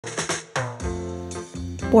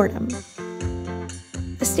boredom.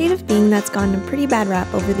 A state of being that's gotten a pretty bad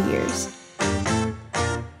rap over the years.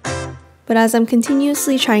 But as I'm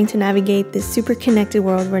continuously trying to navigate this super connected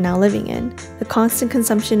world we're now living in, the constant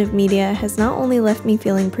consumption of media has not only left me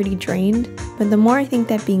feeling pretty drained, but the more I think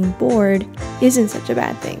that being bored isn't such a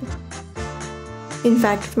bad thing. In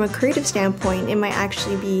fact, from a creative standpoint, it might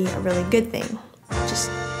actually be a really good thing. Just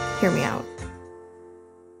hear me out.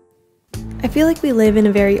 I feel like we live in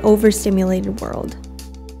a very overstimulated world.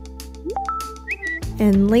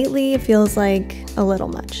 And lately, it feels like a little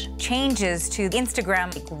much. Changes to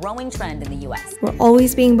Instagram, a growing trend in the US. We're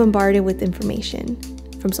always being bombarded with information.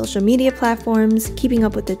 From social media platforms, keeping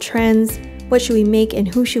up with the trends, what should we make and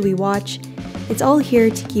who should we watch, it's all here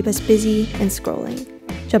to keep us busy and scrolling,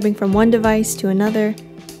 jumping from one device to another,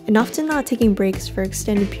 and often not taking breaks for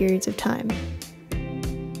extended periods of time.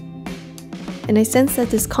 And I sense that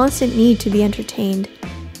this constant need to be entertained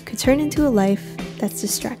could turn into a life that's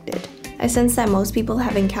distracted. I sense that most people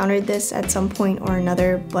have encountered this at some point or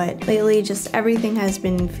another, but lately just everything has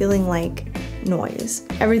been feeling like noise.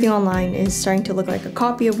 Everything online is starting to look like a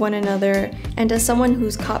copy of one another, and as someone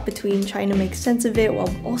who's caught between trying to make sense of it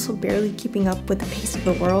while also barely keeping up with the pace of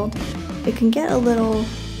the world, it can get a little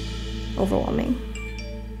overwhelming.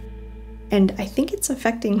 And I think it's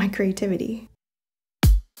affecting my creativity.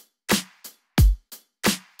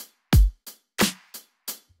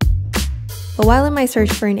 But while in my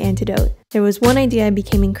search for an antidote, there was one idea I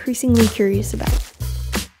became increasingly curious about.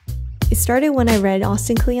 It started when I read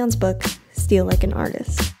Austin Kleon's book, Steal Like an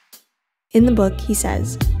Artist. In the book, he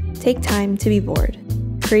says, "Take time to be bored.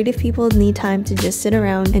 Creative people need time to just sit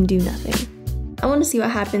around and do nothing." I want to see what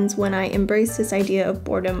happens when I embrace this idea of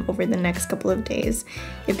boredom over the next couple of days.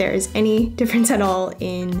 If there is any difference at all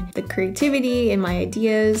in the creativity, in my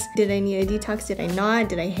ideas. Did I need a detox? Did I not?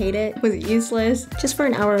 Did I hate it? Was it useless? Just for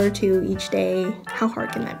an hour or two each day, how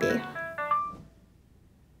hard can that be?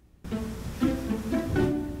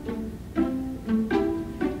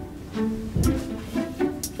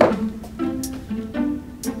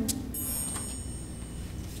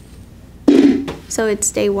 So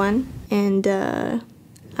it's day one, and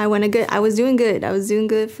I was doing good. I was doing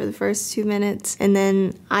good for the first 2 minutes, and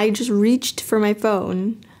then I just reached for my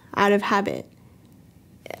phone out of habit.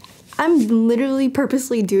 I'm literally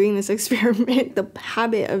purposely doing this experiment. The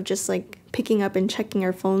habit of just like picking up and checking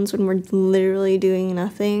our phones when we're literally doing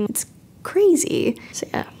nothing. It's crazy. So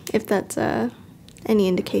yeah, if that's any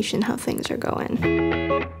indication how things are going.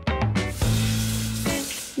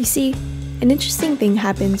 You see, an interesting thing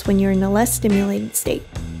happens when you're in a less stimulated state.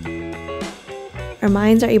 Our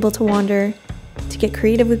minds are able to wander, to get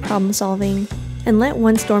creative with problem solving, and let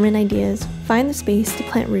once dormant ideas find the space to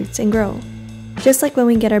plant roots and grow. Just like when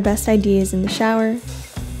we get our best ideas in the shower,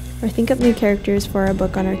 or think up new characters for our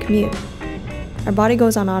book on our commute. Our body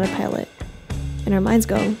goes on autopilot, and our minds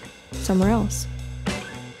go somewhere else.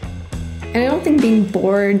 And I don't think being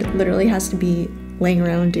bored literally has to be laying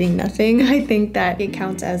around doing nothing. I think that it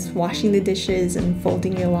counts as washing the dishes and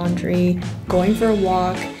folding your laundry, going for a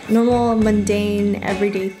walk, normal, mundane,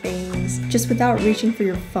 everyday things, just without reaching for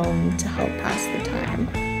your phone to help pass the time.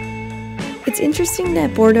 It's interesting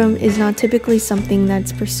that boredom is not typically something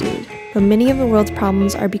that's pursued, but many of the world's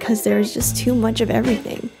problems are because there is just too much of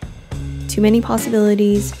everything. Too many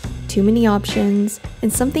possibilities, too many options,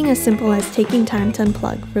 and something as simple as taking time to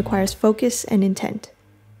unplug requires focus and intent,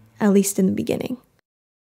 at least in the beginning.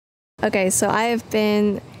 Okay, so I have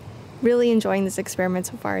been really enjoying this experiment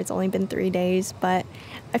so far. It's only been 3 days, but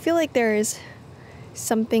I feel like there is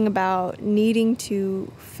something about needing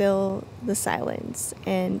to fill the silence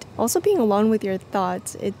and also being alone with your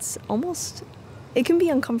thoughts. It can be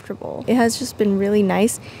uncomfortable. It has just been really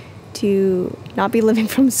nice to not be living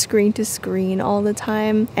from screen to screen all the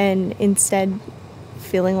time and instead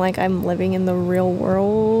feeling like I'm living in the real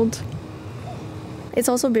world. It's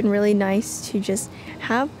also been really nice to just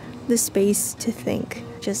have the space to think,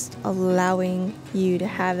 just allowing you to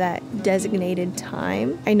have that designated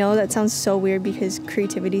time. I know that sounds so weird because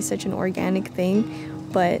creativity is such an organic thing,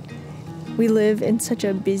 but we live in such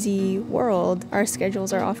a busy world. Our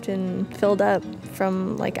schedules are often filled up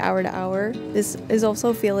from like hour to hour. This is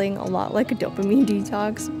also feeling a lot like a dopamine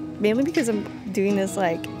detox, mainly because I'm doing this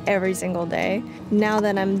like every single day. Now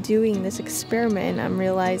that I'm doing this experiment, I'm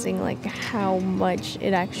realizing like how much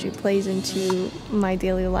it actually plays into my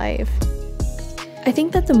daily life. I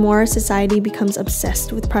think that the more our society becomes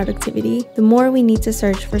obsessed with productivity, the more we need to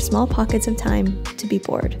search for small pockets of time to be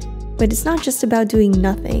bored. But it's not just about doing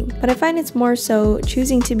nothing, but I find it's more so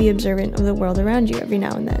choosing to be observant of the world around you every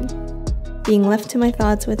now and then. Being left to my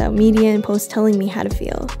thoughts without media and posts telling me how to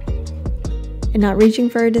feel. and not reaching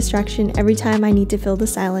for a distraction every time I need to fill the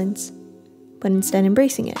silence, but instead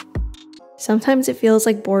embracing it. Sometimes it feels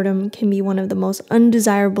like boredom can be one of the most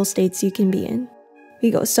undesirable states you can be in. We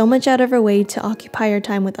go so much out of our way to occupy our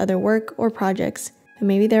time with other work or projects, and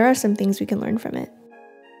maybe there are some things we can learn from it.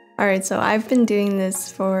 Alright, so I've been doing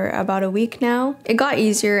this for about a week now. It got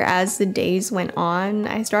easier as the days went on.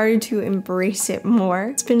 I started to embrace it more.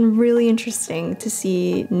 It's been really interesting to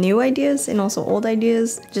see new ideas and also old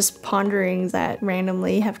ideas, just ponderings that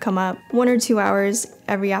randomly have come up. 1 or 2 hours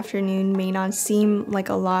every afternoon may not seem like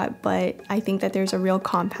a lot, but I think that there's a real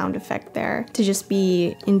compound effect there to just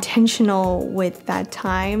be intentional with that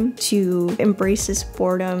time to embrace this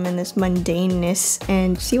boredom and this mundaneness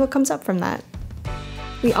and see what comes up from that.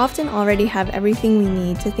 We often already have everything we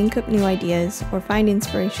need to think up new ideas or find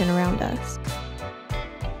inspiration around us.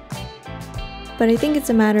 But I think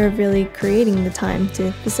it's a matter of really creating the time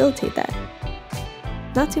to facilitate that.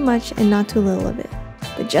 Not too much and not too little of it,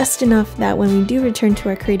 but just enough that when we do return to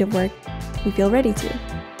our creative work, we feel ready to.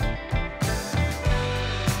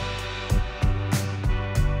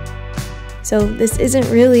 So this isn't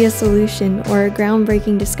really a solution or a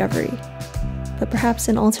groundbreaking discovery, but perhaps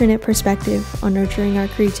an alternate perspective on nurturing our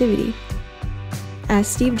creativity. As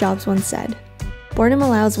Steve Jobs once said, boredom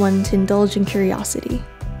allows one to indulge in curiosity,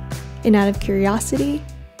 and out of curiosity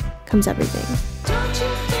comes everything.